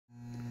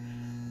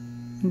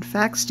In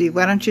fact, Steve,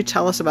 why don't you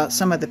tell us about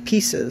some of the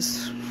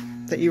pieces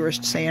that you were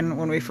saying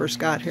when we first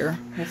got here?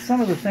 Well, some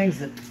of the things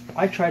that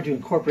I tried to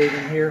incorporate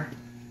in here,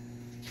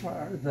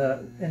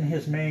 in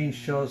his mane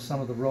shows some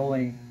of the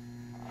rolling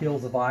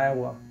hills of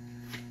Iowa.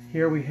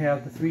 Here we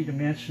have the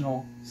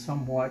three-dimensional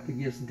somewhat that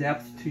gives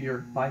depth to your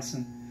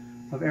bison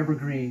of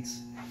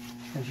evergreens,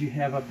 as you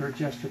have up there at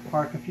Jester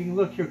Park. If you can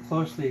look here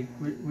closely,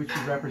 which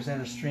would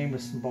represent a stream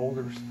with some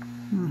boulders.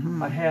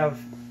 I have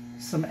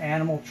some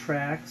animal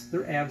tracks.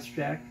 They're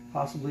abstract,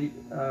 possibly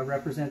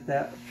represent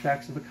that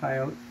tracks of a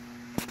coyote.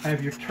 I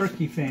have your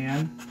turkey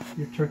fan,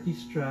 your turkey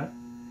strut.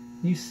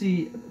 You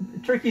see,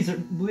 turkeys are,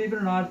 believe it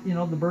or not, you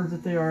know, the birds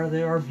that they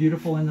are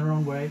beautiful in their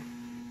own way.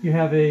 You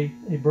have a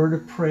bird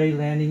of prey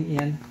landing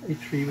in a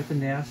tree with a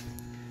nest.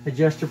 At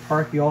Jester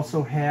Park, you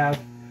also have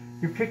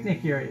your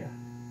picnic area.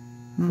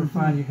 For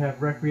fun, you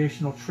have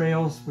recreational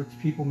trails which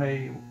people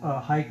may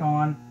hike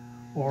on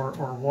or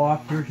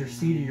walk. Here's your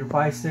seat of your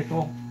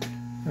bicycle.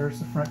 There's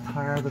the front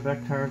tire, the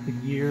back tire, the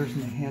gears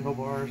and the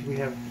handlebars. We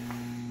have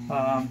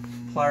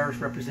pliers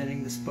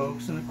representing the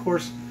spokes. And of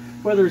course,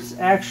 whether it's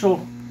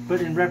actual,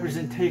 but in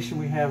representation,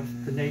 we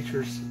have the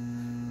nature's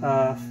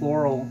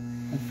floral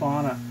and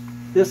fauna.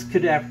 This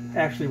could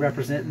actually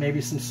represent maybe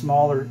some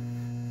smaller,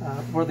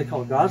 what are they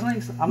called,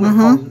 goslings? I'm going to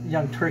call them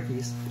young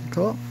turkeys.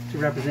 Cool. To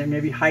represent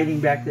maybe hiding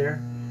back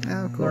there,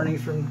 Oh, cool. learning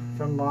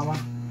from mama.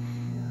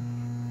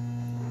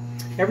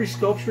 Yeah. Every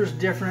sculpture is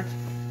different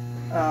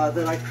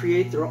that I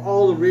create. They're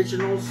all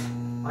originals.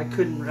 I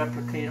couldn't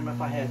replicate them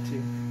if I had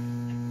to.